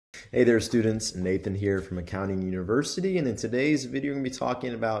Hey there students, Nathan here from Accounting University, and in today's video we're going to be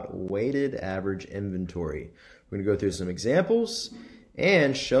talking about weighted average inventory. We're going to go through some examples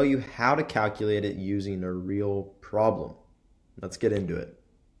and show you how to calculate it using a real problem. Let's get into it.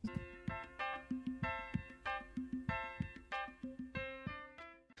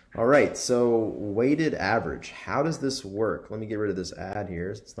 Alright, so weighted average. How does this work? Let me get rid of this ad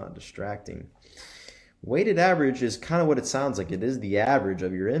here so it's not distracting. Weighted average is kind of what it sounds like. It is the average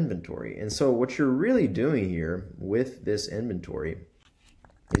of your inventory. And so what you're really doing here with this inventory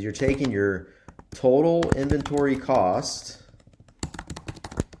is you're taking your total inventory cost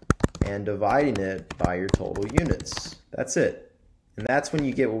and dividing it by your total units. That's it. And that's when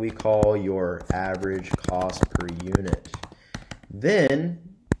you get what we call your average cost per unit. Then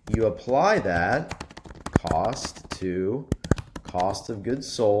you apply that cost to cost of goods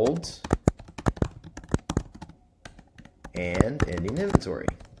sold and ending inventory.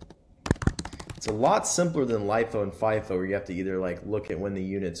 It's a lot simpler than LIFO and FIFO, where you have to either look at when the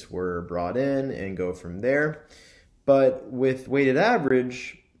units were brought in and go from there. But with weighted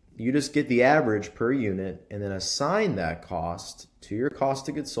average, you just get the average per unit and then assign that cost to your cost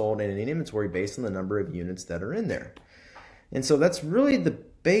of goods sold and ending inventory based on the number of units that are in there. And so that's really the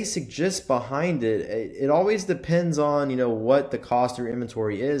basic gist behind it. It always depends on, what the cost of your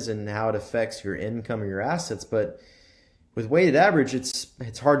inventory is and how it affects your income or your assets. But with weighted average,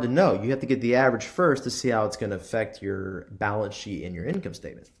 it's hard to know. You have to get the average first to see how it's going to affect your balance sheet and your income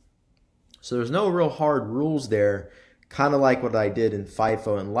statement. So there's no real hard rules there, kind of like what I did in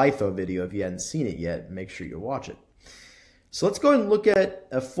FIFO and LIFO video. If you hadn't seen it yet, make sure you watch it. So let's go ahead and look at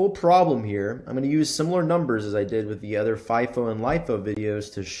a full problem here. I'm going to use similar numbers as I did with the other FIFO and LIFO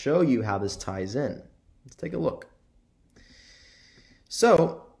videos to show you how this ties in. Let's take a look.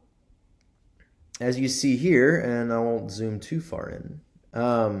 So as you see here, and I won't zoom too far in,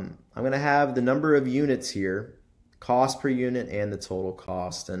 I'm going to have the number of units here, cost per unit, and the total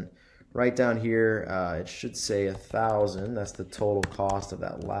cost. And right down here, it should say 1,000. That's the total cost of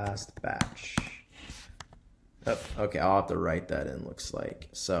that last batch. Oh, okay, I'll have to write that in, looks like.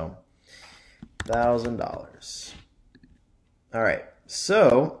 So, $1,000. All right,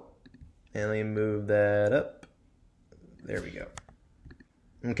 so, and let me move that up. There we go.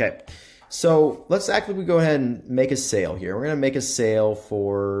 Okay. So let's actually go ahead and make a sale here. We're going to make a sale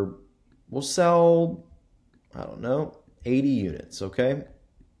for, we'll sell, 80 units, okay?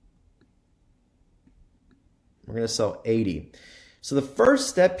 We're going to sell 80. So the first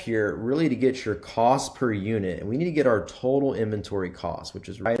step here, really to get your cost per unit, and we need to get our total inventory cost, which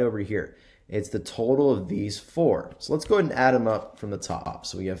is right over here. It's the total of these four. So let's go ahead and add them up from the top.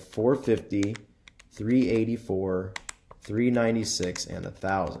 So we have 450, 384, 396, and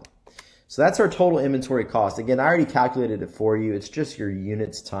 1,000. So that's our total inventory cost. Again, I already calculated it for you. It's just your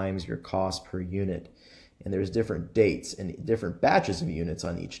units times your cost per unit. And there's different dates and different batches of units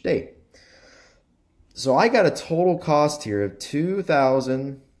on each date. So I got a total cost here of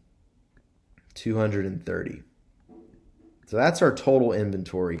 2,230. So that's our total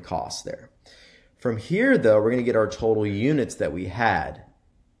inventory cost there. From here, though, we're going to get our total units that we had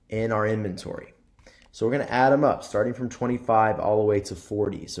in our inventory. So we're going to add them up, starting from 25 all the way to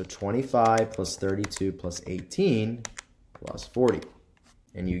 40. So 25 plus 32 plus 18 plus 40.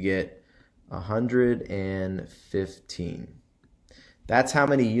 And you get 115. That's how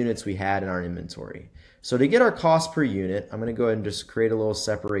many units we had in our inventory. So to get our cost per unit, I'm going to go ahead and just create a little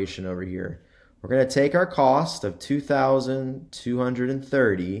separation over here. We're going to take our cost of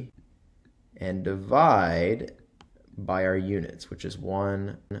 2,230 and divide by our units, which is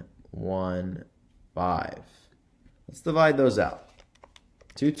 115. Let's divide those out.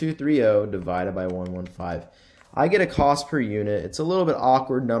 2230 divided by 115. I get a cost per unit. It's a little bit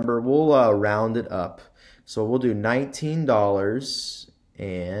awkward number. We'll round it up. So we'll do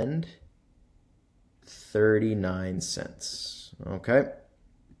 $19.39. Okay.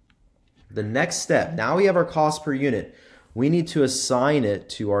 The next step, now we have our cost per unit. We need to assign it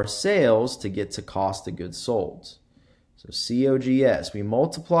to our sales to get to cost of goods sold. So COGS, we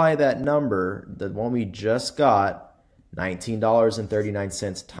multiply that number, the one we just got,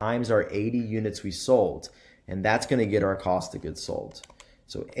 $19.39 times our 80 units we sold. And that's going to get our cost of goods sold.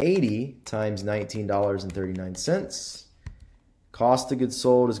 So 80 times $19.39. Cost of goods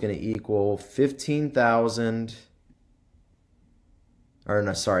sold is going to equal 15,000, or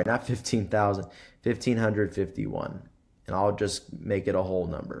no, sorry, not 15,000, 1,551. And I'll just make it a whole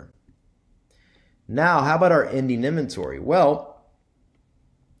number. Now, how about our ending inventory? Well,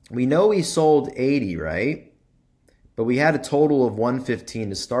 we know we sold 80, right? But we had a total of 115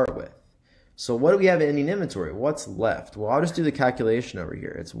 to start with. So what do we have in ending inventory? What's left? Well, I'll just do the calculation over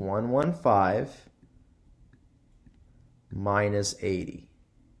here. It's 115 minus 80.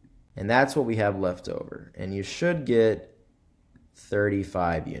 And that's what we have left over. And you should get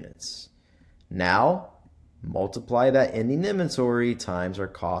 35 units. Now, multiply that ending inventory times our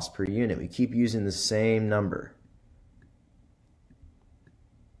cost per unit. We keep using the same number.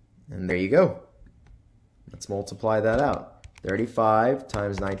 And there you go. Let's multiply that out. 35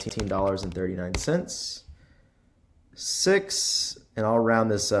 times $19.39. 6, and I'll round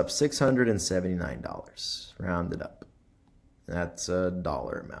this up, $679. Round it up. That's a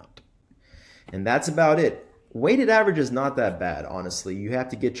dollar amount. And that's about it. Weighted average is not that bad, honestly. You have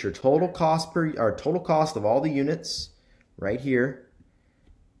to get your total cost of all the units right here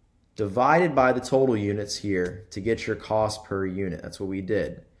divided by the total units here to get your cost per unit. That's what we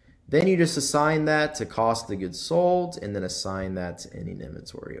did. Then you just assign that to cost of goods sold and then assign that to ending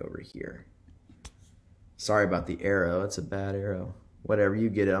inventory over here. Sorry about the arrow. It's a bad arrow. Whatever, you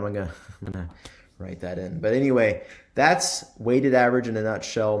get it. I'm gonna write that in. But anyway, that's weighted average in a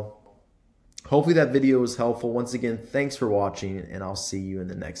nutshell. Hopefully that video was helpful. Once again, thanks for watching, and I'll see you in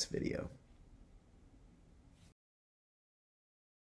the next video.